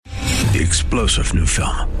the explosive new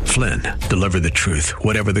film, Flynn, deliver the truth,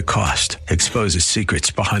 whatever the cost, exposes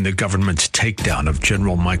secrets behind the government's takedown of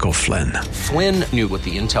General Michael Flynn. Flynn knew what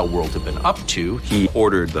the intel world had been up to. He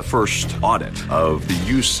ordered the first audit of the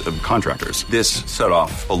use of contractors. This set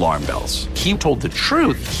off alarm bells. He told the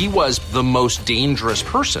truth. He was the most dangerous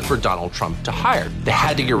person for Donald Trump to hire. They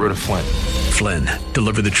had to get rid of Flynn. Flynn,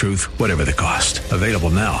 deliver the truth, whatever the cost. Available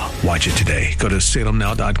now. Watch it today. Go to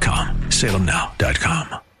salemnow.com.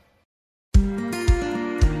 salemnow.com.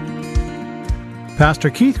 Pastor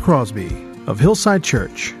Keith Crosby of Hillside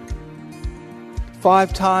Church.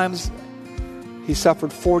 5 times he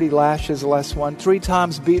suffered 40 lashes, less one. 3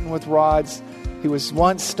 times beaten with rods. He was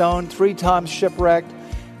once stoned, 3 times shipwrecked.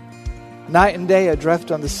 Night and day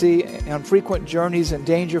adrift on the sea, on frequent journeys, in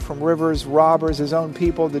danger from rivers, robbers, his own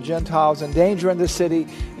people, the Gentiles, in danger in the city,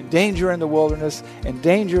 in danger in the wilderness, in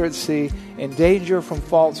danger at sea, in danger from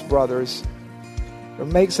false brothers. It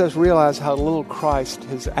makes us realize how little Christ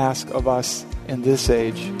has asked of us in this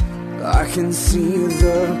age. I can see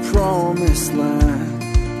the promised land,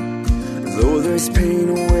 though there's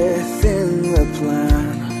pain within the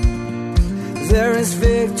plan. There is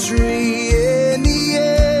victory in the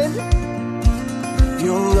end.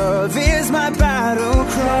 Your love is my battle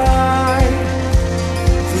cry,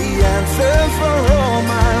 the answer for all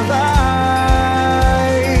my life.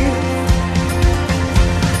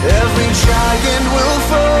 Every giant will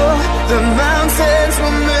fall, the mountains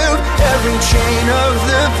will move, every chain of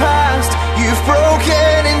the past you've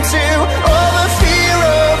broken into. All the fear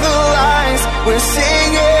of the lies, we're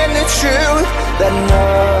singing the truth, that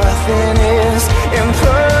nothing is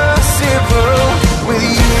impossible with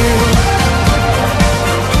you.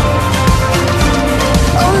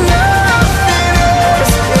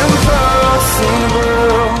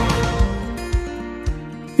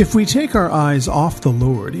 If we take our eyes off the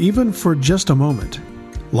Lord, even for just a moment,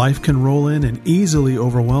 life can roll in and easily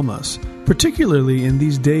overwhelm us, particularly in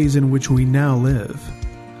these days in which we now live.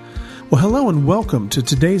 Well, hello and welcome to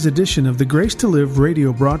today's edition of the Grace to Live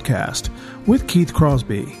radio broadcast with Keith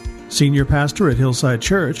Crosby, Senior Pastor at Hillside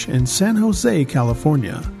Church in San Jose,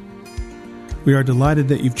 California. We are delighted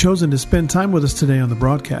that you've chosen to spend time with us today on the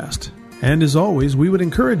broadcast. And as always, we would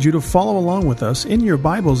encourage you to follow along with us in your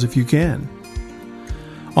Bibles if you can.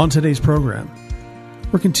 On today's program,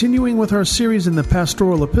 we're continuing with our series in the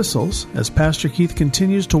pastoral epistles as Pastor Keith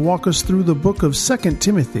continues to walk us through the book of 2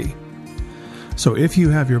 Timothy. So if you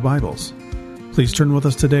have your Bibles, please turn with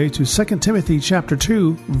us today to 2 Timothy chapter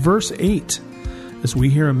 2, verse 8, as we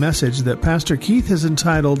hear a message that Pastor Keith has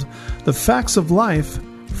entitled, The Facts of Life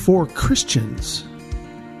for Christians.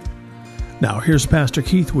 Now here's Pastor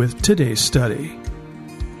Keith with today's study.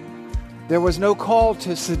 There was no call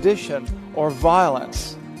to sedition or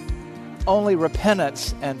violence, only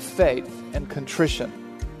repentance and faith and contrition,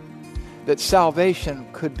 that salvation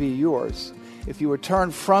could be yours if you would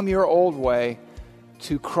turn from your old way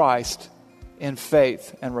to Christ in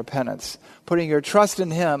faith and repentance, putting your trust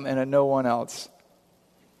in Him and in no one else.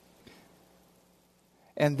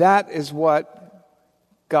 And that is what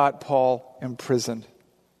got Paul imprisoned.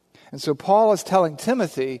 And so Paul is telling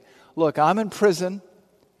Timothy, look, I'm in prison,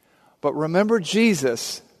 but remember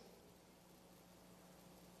Jesus.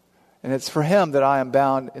 And it's for Him that I am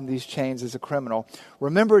bound in these chains as a criminal.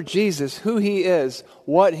 Remember Jesus, who He is,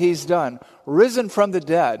 what He's done, risen from the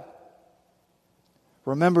dead.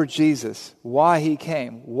 Remember Jesus, why He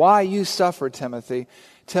came, why you suffer, Timothy.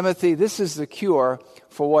 Timothy, this is the cure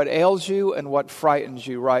for what ails you and what frightens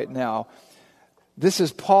you right now. This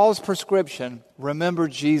is Paul's prescription. Remember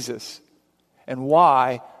Jesus and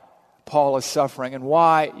why Paul is suffering and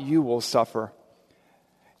why you will suffer.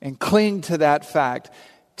 And cling to that fact.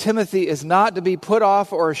 Timothy is not to be put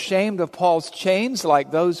off or ashamed of Paul's chains like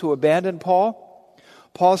those who abandoned Paul.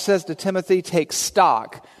 Paul says to Timothy, take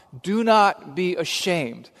stock. Do not be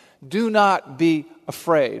ashamed. Do not be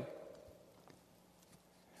afraid.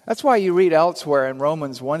 That's why you read elsewhere in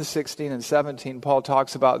Romans 1:16 and 17, Paul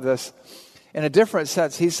talks about this in a different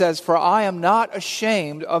sense. He says, for I am not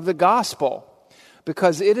ashamed of the gospel,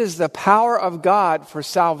 because it is the power of God for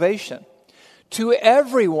salvation to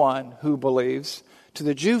everyone who believes, to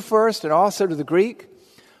the Jew first and also to the Greek.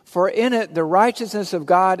 For in it the righteousness of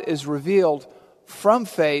God is revealed from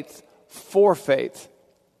faith for faith.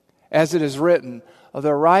 As it is written,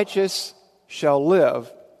 the righteous shall live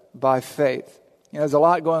by faith. You know, there's a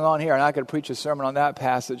lot going on here, and I could preach a sermon on that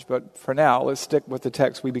passage, but for now, let's stick with the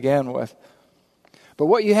text we began with. But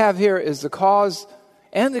what you have here is the cause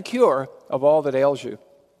and the cure of all that ails you,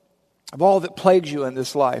 of all that plagues you in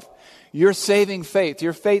this life. Your saving faith,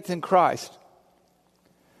 your faith in Christ.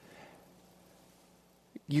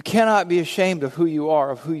 You cannot be ashamed of who you are,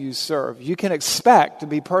 of who you serve. You can expect to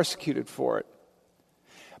be persecuted for it.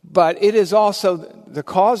 But it is also the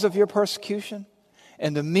cause of your persecution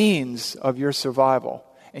and the means of your survival.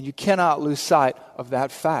 And you cannot lose sight of that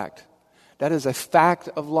fact. That is a fact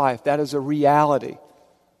of life. That is a reality.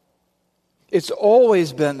 It's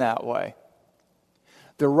always been that way.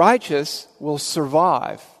 The righteous will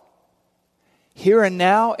survive here and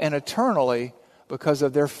now and eternally because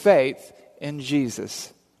of their faith in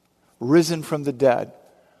Jesus, risen from the dead,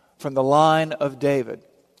 from the line of David,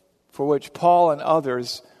 for which Paul and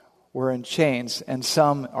others were in chains, and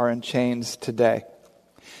some are in chains today.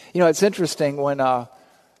 You know, it's interesting when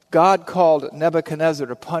God called Nebuchadnezzar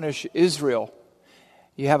to punish Israel.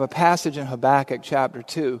 You have a passage in Habakkuk chapter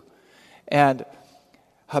 2, and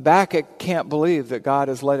Habakkuk can't believe that God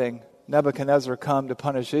is letting Nebuchadnezzar come to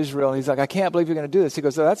punish Israel. And he's like, I can't believe you're going to do this. He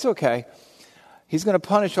goes, oh, that's okay. He's going to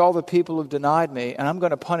punish all the people who've denied me, and I'm going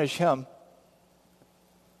to punish him.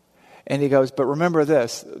 And he goes, but remember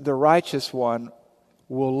this, the righteous one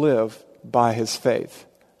will live by his faith.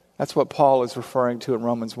 That's what Paul is referring to in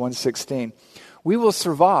Romans 1:16. We will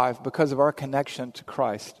survive because of our connection to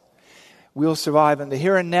Christ. We will survive in the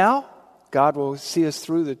here and now. God will see us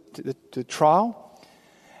through the trial,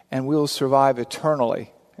 and we will survive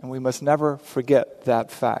eternally. And we must never forget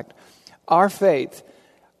that fact. Our faith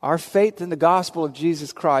in the gospel of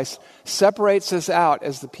Jesus Christ separates us out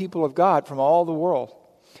as the people of God from all the world.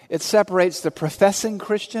 It separates the professing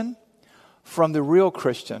Christian from the real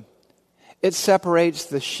Christian. It separates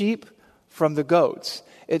the sheep from the goats.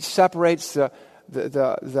 It separates the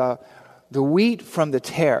wheat from the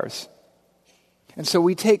tares. And so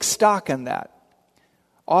we take stock in that,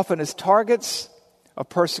 often as targets of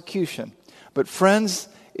persecution. But friends,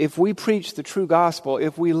 if we preach the true gospel,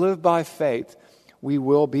 if we live by faith, we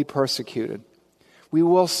will be persecuted. We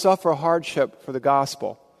will suffer hardship for the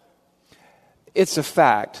gospel. It's a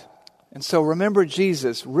fact. And so remember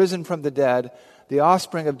Jesus, risen from the dead, the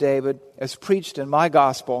offspring of David, as preached in my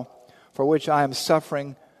gospel, for which I am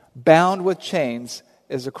suffering, bound with chains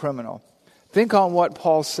as a criminal. Think on what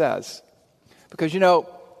Paul says. Because, you know,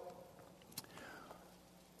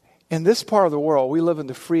 in this part of the world, we live in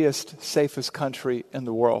the freest, safest country in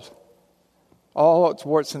the world. All its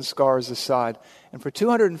warts and scars aside. And for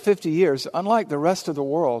 250 years, unlike the rest of the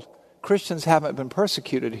world, Christians haven't been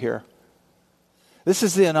persecuted here. This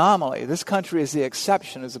is the anomaly. This country is the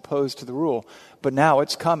exception as opposed to the rule. But now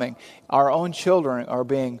it's coming. Our own children are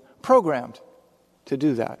being programmed to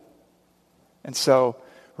do that. And so,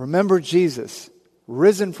 remember Jesus,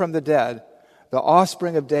 risen from the dead, the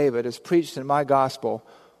offspring of David, as preached in my gospel,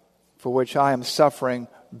 for which I am suffering,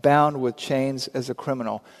 bound with chains as a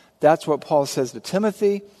criminal. That's what Paul says to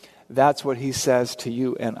Timothy. That's what he says to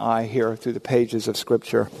you and I here through the pages of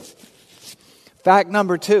Scripture. Fact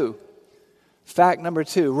number two.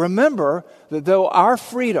 Remember that though our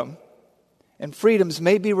freedom and freedoms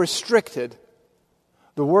may be restricted,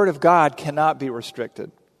 the Word of God cannot be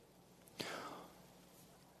restricted.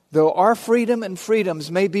 Though our freedom and freedoms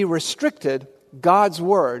may be restricted, God's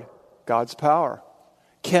Word, God's power,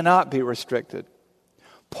 cannot be restricted.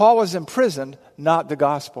 Paul was imprisoned, not the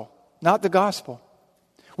gospel. Not the gospel.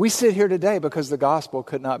 We sit here today because the gospel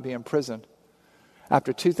could not be imprisoned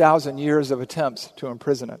after 2,000 years of attempts to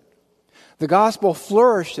imprison it. The gospel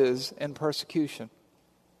flourishes in persecution.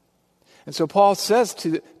 And so Paul says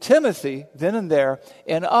to Timothy, then and there,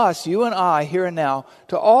 and us, you and I, here and now,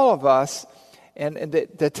 to all of us, and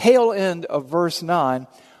the tail end of verse 9,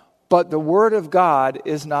 but the word of God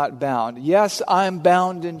is not bound. Yes, I'm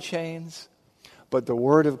bound in chains, but the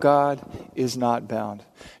word of God is not bound.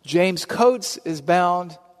 James Coates is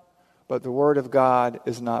bound, but the word of God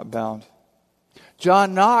is not bound.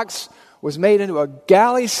 John Knox was made into a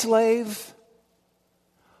galley slave,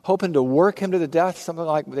 hoping to work him to the death, something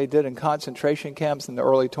like they did in concentration camps in the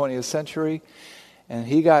early 20th century. And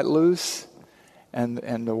he got loose, and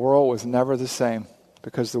the world was never the same,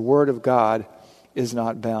 because the word of God is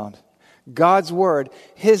not bound. God's word,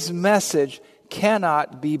 His message,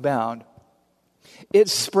 cannot be bound.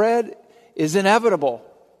 Its spread is inevitable.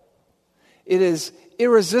 It is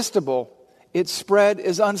irresistible. Its spread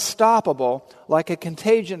is unstoppable, like a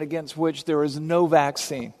contagion against which there is no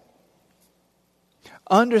vaccine.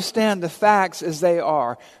 Understand the facts as they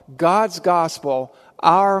are. God's gospel,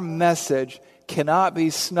 our message, cannot be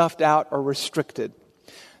snuffed out or restricted.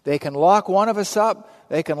 They can lock one of us up,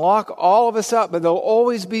 they can lock all of us up, but there'll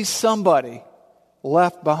always be somebody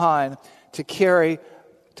left behind to carry,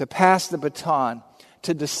 to pass the baton,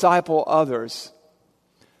 to disciple others.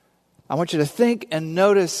 I want you to think and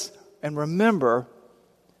notice and remember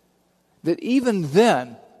that even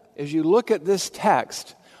then, as you look at this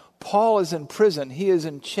text, Paul is in prison. He is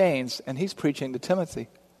in chains, and he's preaching to Timothy.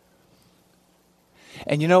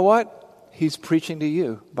 And you know what? He's preaching to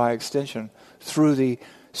you by extension through the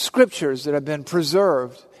scriptures that have been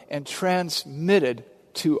preserved and transmitted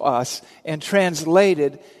to us and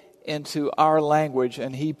translated into our language,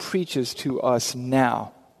 and he preaches to us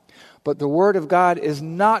now. But the Word of God is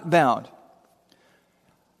not bound.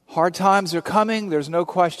 Hard times are coming, there's no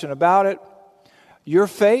question about it. Your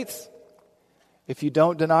faith, if you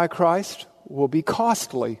don't deny Christ, will be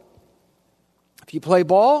costly. If you play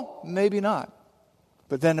ball, maybe not.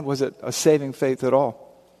 But then was it a saving faith at all?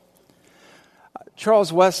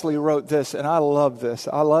 Charles Wesley wrote this, and I love this.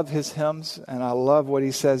 I love his hymns, and I love what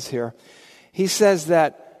he says here. He says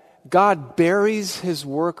that God buries his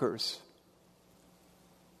workers,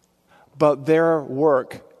 but their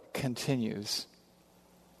work continues.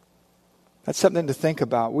 That's something to think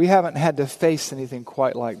about. We haven't had to face anything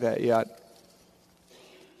quite like that yet.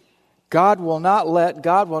 God will not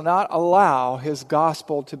allow his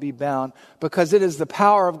gospel to be bound, because it is the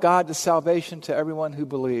power of God to salvation to everyone who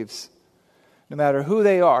believes. No matter who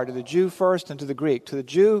they are, to the Jew first and to the Greek, to the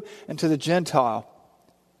Jew and to the Gentile.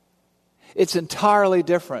 It's entirely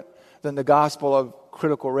different than the gospel of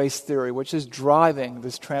critical race theory, which is driving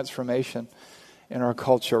this transformation in our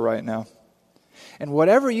culture right now. And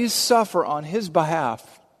whatever you suffer on his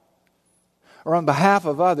behalf, or on behalf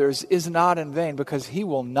of others, is not in vain, because he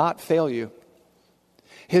will not fail you.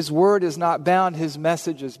 His word is not bound, his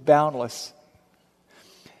message is boundless.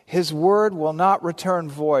 His word will not return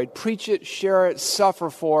void. Preach it, share it, suffer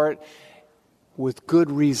for it with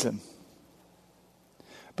good reason.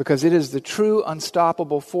 Because it is the true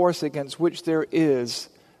unstoppable force against which there is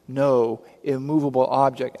no immovable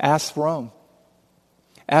object. Ask Rome.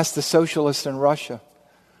 Ask the socialists in Russia,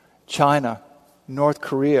 China, North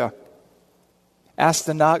Korea. Ask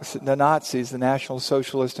the Nazis, the National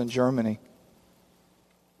Socialists in Germany.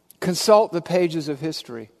 Consult the pages of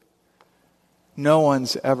history. No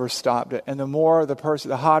one's ever stopped it. And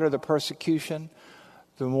the hotter the persecution,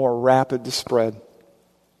 the more rapid the spread.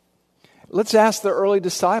 Let's ask the early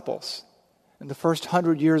disciples in the first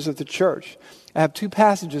 100 years of the church. I have two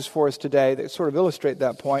passages for us today that sort of illustrate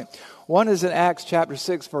that point. One is in Acts chapter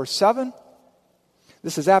 6, verse 7.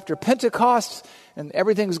 This is after Pentecost, and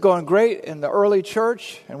everything's going great in the early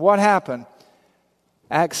church. And what happened?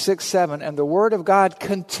 Acts 6, 7. And the word of God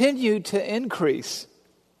continued to increase,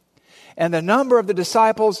 and the number of the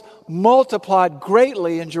disciples multiplied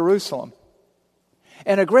greatly in Jerusalem.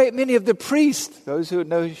 And a great many of the priests, those who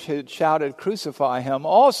had shouted, "Crucify him,"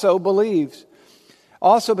 also believed,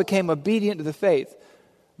 also became obedient to the faith.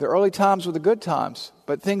 The early times were the good times,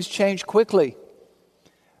 but things changed quickly.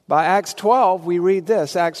 By Acts 12, we read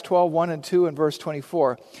this, Acts 12, 1 and 2 and verse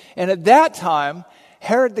 24. And at that time,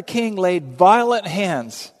 Herod the king laid violent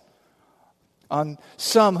hands on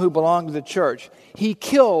some who belonged to the church. He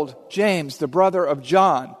killed James, the brother of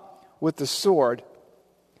John, with the sword.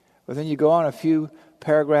 But then you go on a few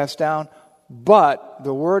paragraphs down. But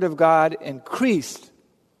the word of God increased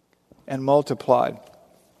and multiplied.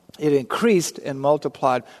 It increased and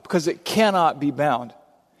multiplied because it cannot be bound.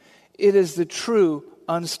 It is the true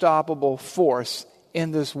unstoppable force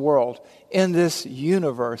in this world, in this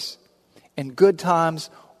universe, in good times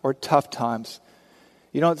or tough times.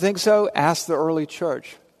 You don't think so? Ask the early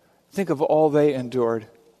church. Think of all they endured.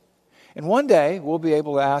 And one day, we'll be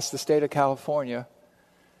able to ask the state of California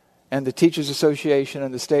and the Teachers Association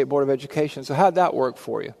and the State Board of Education, so how'd that work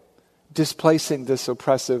for you? Displacing this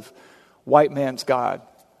oppressive white man's God.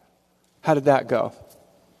 How did that go?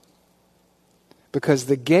 Because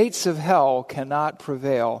the gates of hell cannot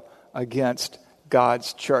prevail against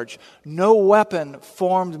God's church. No weapon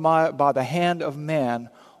formed by the hand of man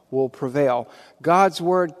will prevail. God's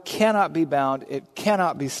word cannot be bound. It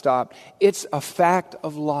cannot be stopped. It's a fact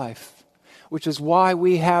of life, which is why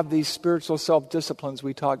we have these spiritual self-disciplines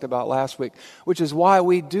we talked about last week, which is why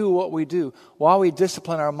we do what we do, why we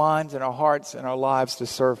discipline our minds and our hearts and our lives to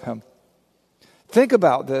serve Him. Think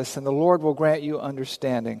about this, and the Lord will grant you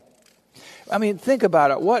understanding. I mean, think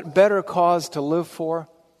about it. What better cause to live for,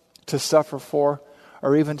 to suffer for,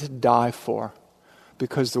 or even to die for?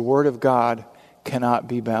 Because the Word of God cannot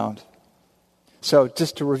be bound. So,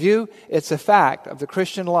 just to review, it's a fact of the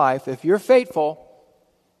Christian life. If you're faithful,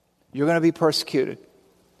 you're going to be persecuted.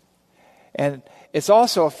 And it's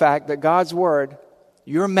also a fact that God's Word,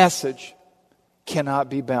 your message, cannot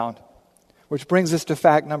be bound. Which brings us to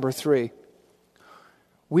fact number 3.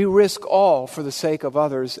 We risk all for the sake of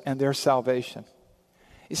others and their salvation.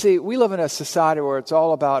 You see, we live in a society where it's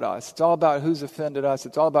all about us. It's all about who's offended us.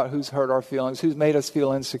 It's all about who's hurt our feelings, who's made us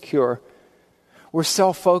feel insecure. We're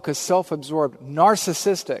self-focused, self-absorbed,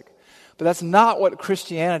 narcissistic. But that's not what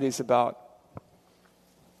Christianity is about.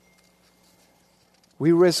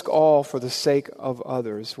 We risk all for the sake of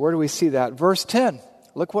others. Where do we see that? Verse 10.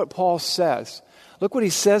 Look what Paul says. Look what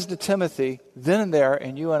he says to Timothy then and there,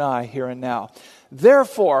 and you and I here and now.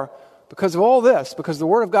 Therefore, because of all this, because the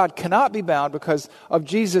Word of God cannot be bound, because of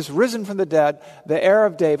Jesus risen from the dead, the heir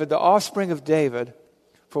of David, the offspring of David,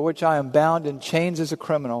 for which I am bound in chains as a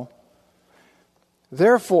criminal,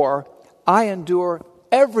 therefore I endure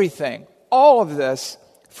everything, all of this,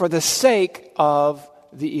 for the sake of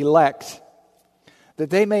the elect, that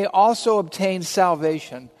they may also obtain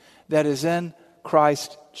salvation that is in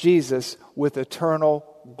Christ Jesus with eternal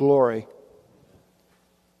glory.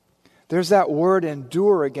 There's that word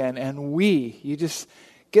endure again, and we. You just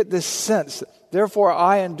get this sense. Therefore,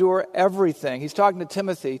 I endure everything. He's talking to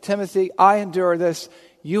Timothy. Timothy, I endure this.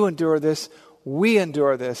 You endure this. We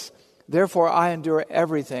endure this. Therefore, I endure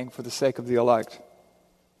everything for the sake of the elect.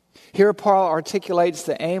 Here, Paul articulates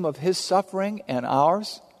the aim of his suffering and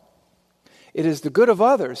ours. It is the good of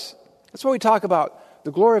others. That's what we talk about,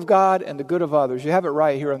 the glory of God and the good of others. You have it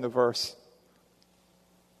right here in the verse.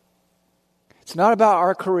 It's not about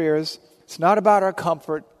our careers. It's not about our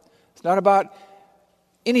comfort. It's not about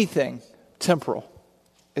anything temporal.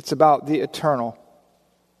 It's about the eternal.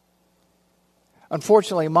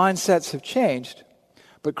 Unfortunately, mindsets have changed,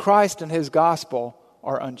 but Christ and His gospel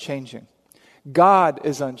are unchanging. God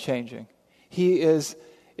is unchanging. He is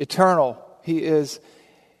eternal. He is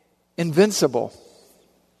invincible.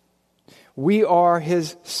 We are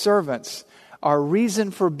His servants. Our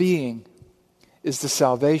reason for being is the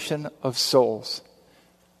salvation of souls.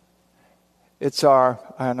 It's our,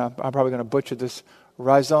 and I'm probably going to butcher this,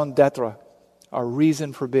 raison d'être, our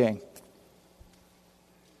reason for being.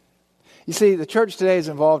 You see, the church today is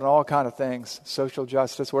involved in all kinds of things, social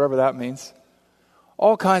justice, whatever that means,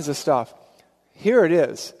 all kinds of stuff. Here it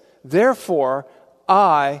is. Therefore,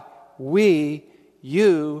 I, we,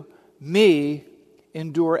 you, me,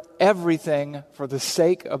 endure everything for the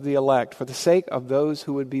sake of the elect, for the sake of those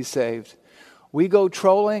who would be saved. We go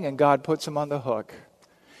trolling and God puts them on the hook.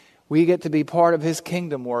 We get to be part of His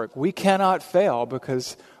kingdom work. We cannot fail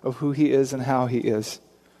because of who He is and how He is.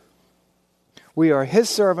 We are His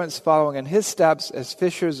servants following in His steps as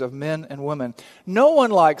fishers of men and women. No one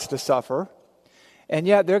likes to suffer, and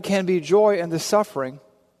yet there can be joy in the suffering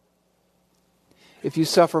if you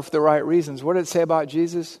suffer for the right reasons. What did it say about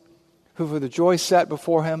Jesus? Who for the joy set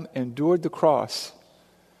before Him endured the cross,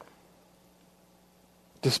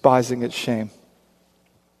 despising its shame.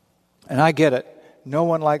 And I get it. No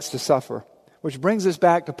one likes to suffer. Which brings us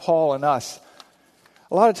back to Paul and us.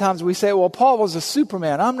 A lot of times we say, well, Paul was a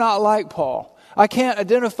Superman. I'm not like Paul. I can't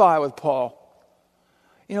identify with Paul.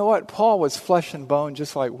 You know what? Paul was flesh and bone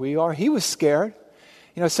just like we are. He was scared.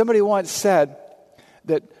 You know, somebody once said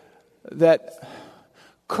that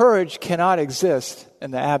courage cannot exist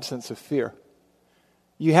in the absence of fear.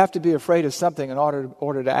 You have to be afraid of something in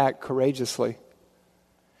order to act courageously.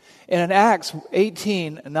 And in Acts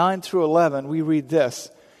 18, 9 through 11, we read this.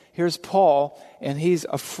 Here's Paul, and he's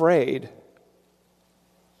afraid.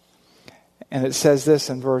 And it says this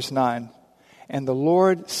in verse 9. And the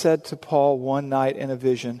Lord said to Paul one night in a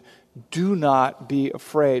vision, do not be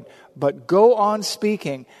afraid, but go on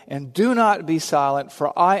speaking, and do not be silent,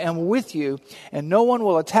 for I am with you, and no one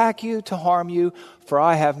will attack you to harm you, for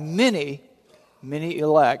I have many, many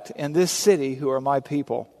elect in this city who are my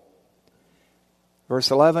people. Verse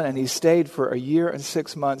 11, and he stayed for 1 year and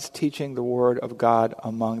 6 months teaching the word of God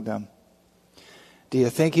among them. Do you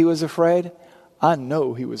think he was afraid? I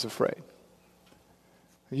know he was afraid.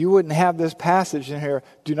 You wouldn't have this passage in here,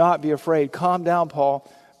 do not be afraid. Calm down, Paul.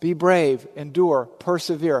 Be brave, endure,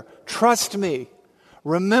 persevere. Trust me.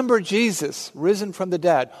 Remember Jesus, risen from the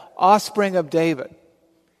dead, offspring of David.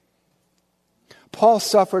 Paul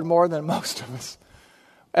suffered more than most of us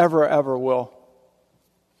ever will.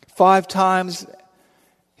 5 times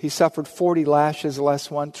he suffered 40 lashes, less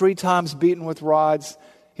one. 3 times beaten with rods.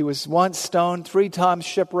 He was once stoned, 3 times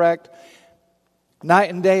shipwrecked.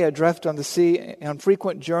 Night and day adrift on the sea, on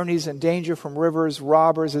frequent journeys, in danger from rivers,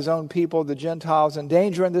 robbers, his own people, the Gentiles, in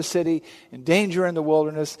danger in the city, in danger in the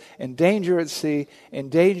wilderness, in danger at sea, in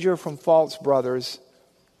danger from false brothers.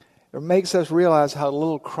 It makes us realize how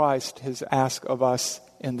little Christ has asked of us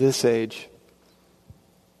in this age.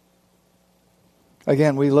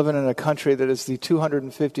 Again, we live in a country that is the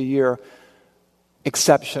 250-year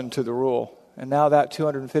exception to the rule. And now that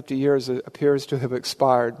 250 years appears to have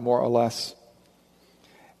expired, more or less.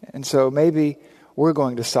 And so maybe we're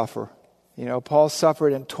going to suffer. You know, Paul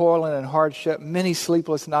suffered in toil and in hardship, many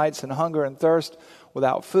sleepless nights and hunger and thirst,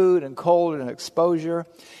 without food and cold and exposure.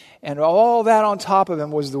 And all that on top of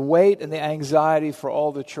him was the weight and the anxiety for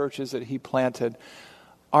all the churches that he planted.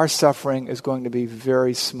 Our suffering is going to be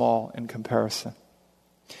very small in comparison.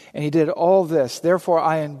 And he did all this. Therefore,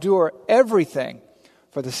 I endure everything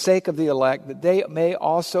for the sake of the elect, that they may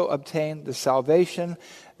also obtain the salvation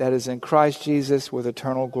that is in Christ Jesus with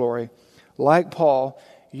eternal glory. Like Paul,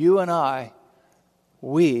 you and I,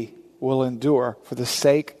 we will endure for the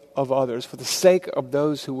sake of others, for the sake of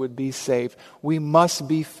those who would be saved. We must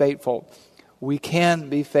be faithful. We can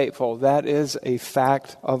be faithful. That is a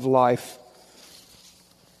fact of life.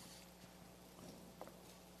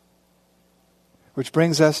 Which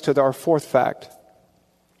brings us to our fourth fact.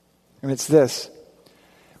 And it's this.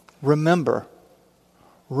 Remember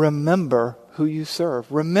who you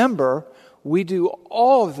serve. Remember, we do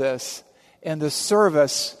all of this in the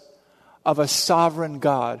service of a sovereign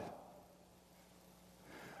God.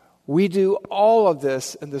 We do all of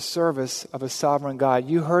this in the service of a sovereign God.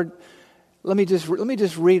 You heard, let me just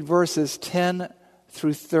read verses 10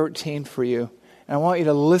 through 13 for you. And I want you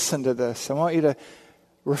to listen to this. I want you to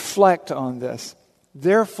reflect on this.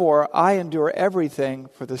 Therefore, I endure everything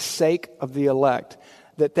for the sake of the elect,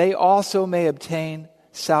 that they also may obtain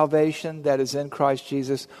salvation that is in Christ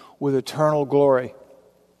Jesus with eternal glory.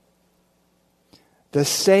 The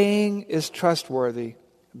saying is trustworthy,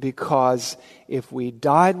 because if we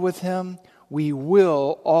died with him, we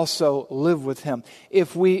will also live with him.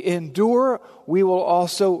 If we endure, we will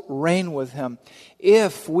also reign with him.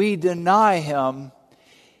 If we deny him,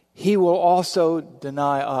 he will also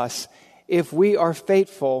deny us. If we are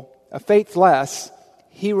faithless,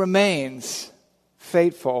 he remains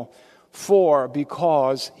faithful,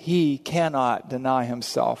 because he cannot deny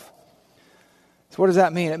himself. So what does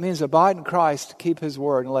that mean? It means abide in Christ, keep his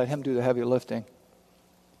word, and let him do the heavy lifting.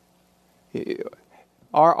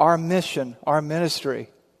 Our mission, our ministry,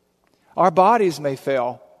 our bodies may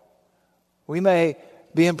fail. We may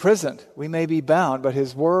be imprisoned. We may be bound, but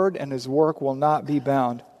his word and his work will not be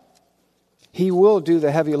bound. He will do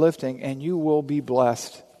the heavy lifting, and you will be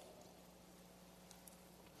blessed.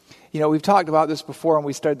 You know, we've talked about this before when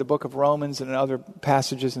we studied the book of Romans and in other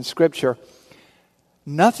passages in Scripture.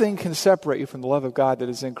 Nothing can separate you from the love of God that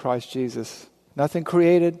is in Christ Jesus. Nothing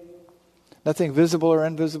created, nothing visible or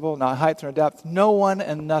invisible, not height nor depth. No one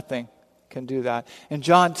and nothing can do that. In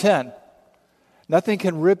John 10, nothing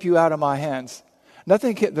can rip you out of my hands.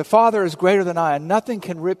 The Father is greater than I, and nothing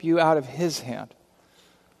can rip you out of his hand.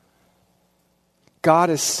 God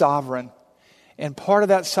is sovereign. And part of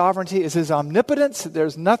that sovereignty is his omnipotence.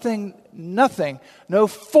 There's nothing, no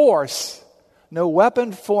force, no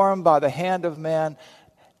weapon formed by the hand of man,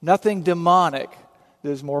 nothing demonic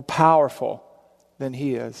that is more powerful than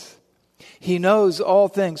he is. He knows all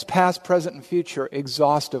things, past, present, and future,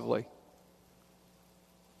 exhaustively.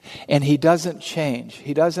 And he doesn't change.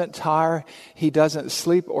 He doesn't tire. He doesn't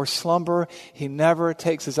sleep or slumber. He never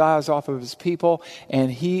takes his eyes off of his people.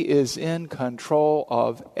 And he is in control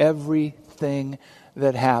of everything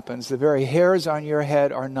that happens. The very hairs on your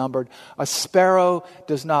head are numbered. A sparrow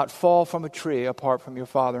does not fall from a tree apart from your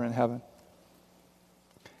Father in heaven.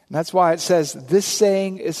 And that's why it says, this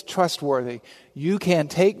saying is trustworthy. You can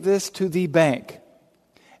take this to the bank.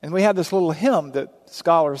 And we have this little hymn that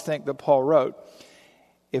scholars think that Paul wrote.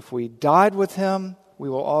 If we died with him, we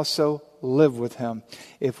will also live with him.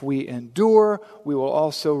 If we endure, we will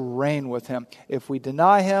also reign with him. If we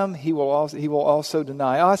deny him, he will also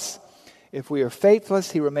deny us. If we are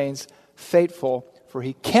faithless, he remains faithful, for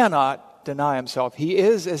he cannot deny himself. He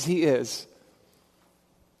is as he is.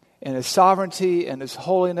 In his sovereignty, in his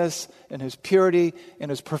holiness, in his purity, in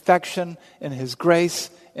his perfection, in his grace,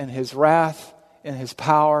 in his wrath, in his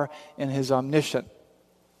power, in his omniscience.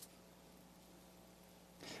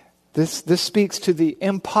 This speaks to the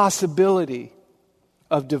impossibility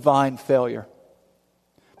of divine failure.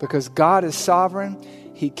 Because God is sovereign,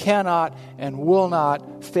 he cannot and will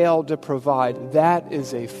not fail to provide. That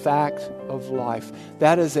is a fact of life.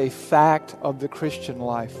 That is a fact of the Christian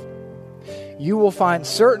life. You will find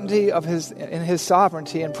certainty in his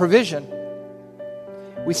sovereignty and provision.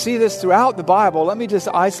 We see this throughout the Bible. Let me just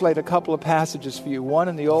isolate a couple of passages for you. One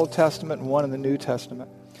in the Old Testament and one in the New Testament.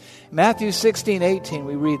 Matthew 16:18,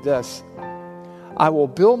 we read this. I will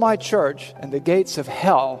build my church, and the gates of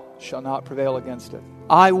hell shall not prevail against it.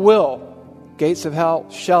 I will. Gates of hell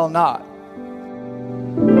shall not.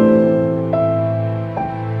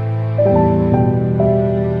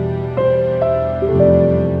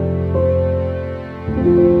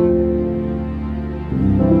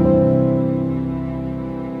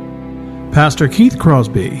 Pastor Keith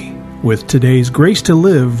Crosby with today's Grace to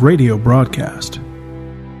Live radio broadcast.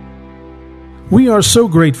 We are so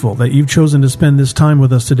grateful that you've chosen to spend this time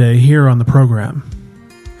with us today here on the program.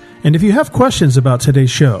 And if you have questions about today's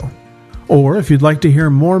show, or if you'd like to hear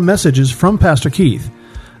more messages from Pastor Keith,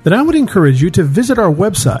 then I would encourage you to visit our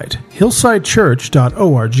website,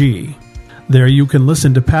 hillsidechurch.org. There you can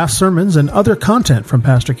listen to past sermons and other content from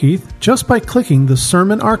Pastor Keith just by clicking the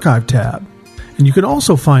Sermon Archive tab. And you can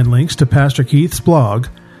also find links to Pastor Keith's blog,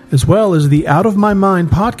 as well as the Out of My Mind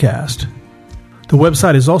podcast. The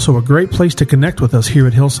website is also a great place to connect with us here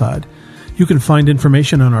at Hillside. You can find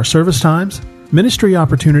information on our service times, ministry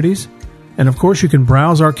opportunities, and of course you can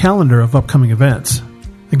browse our calendar of upcoming events.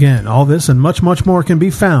 Again, all this and much, much more can be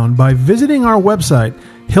found by visiting our website,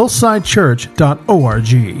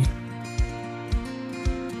 hillsidechurch.org.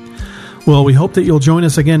 Well, we hope that you'll join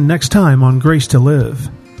us again next time on Grace to Live.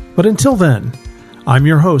 But until then, I'm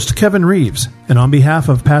your host, Kevin Reeves, and on behalf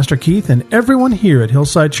of Pastor Keith and everyone here at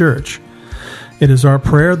Hillside Church, it is our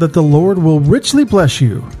prayer that the Lord will richly bless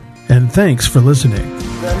you, and thanks for listening.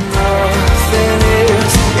 Nothing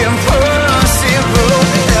is impossible.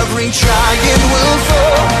 Every giant will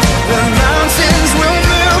fall. The mountains will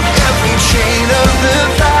move. Every chain of the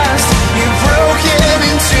past you've broken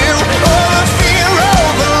into. All the fear, all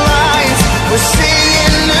the lies. We're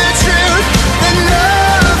seeing the truth. That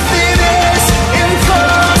nothing is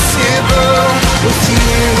impossible with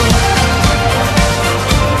you.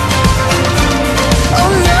 Oh,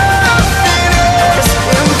 nothing is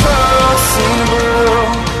impossible.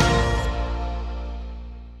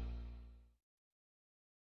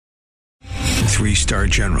 3-star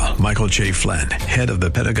General Michael J. Flynn, head of the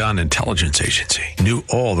Pentagon Intelligence Agency, knew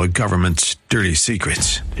all the government's dirty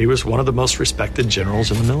secrets. He was one of the most respected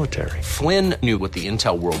generals in the military. Flynn knew what the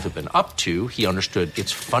intel world had been up to. He understood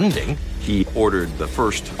its funding. He ordered the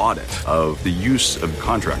first audit of the use of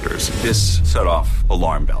contractors. This set off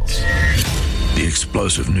alarm bells. The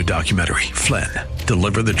explosive new documentary, Flynn,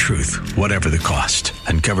 Deliver the Truth, Whatever the Cost,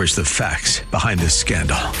 uncovers the facts behind this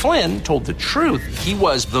scandal. Flynn told the truth. He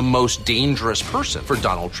was the most dangerous person for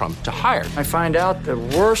Donald Trump to hire. I find out the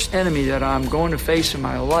worst enemy that I'm going to face in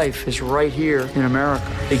my life is right here in America.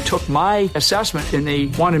 They took my assessment and they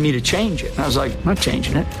wanted me to change it. And I was like, I'm not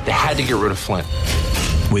changing it. They had to get rid of Flynn.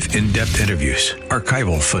 With in-depth interviews,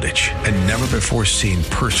 archival footage, and never-before-seen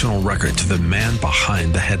personal records of the man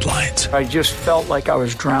behind the headlines. I just felt like I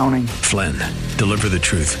was drowning. Flynn, Deliver the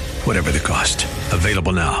Truth, Whatever the Cost.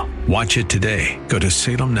 Available now. Watch it today. Go to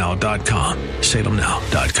salemnow.com.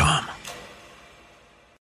 salemnow.com.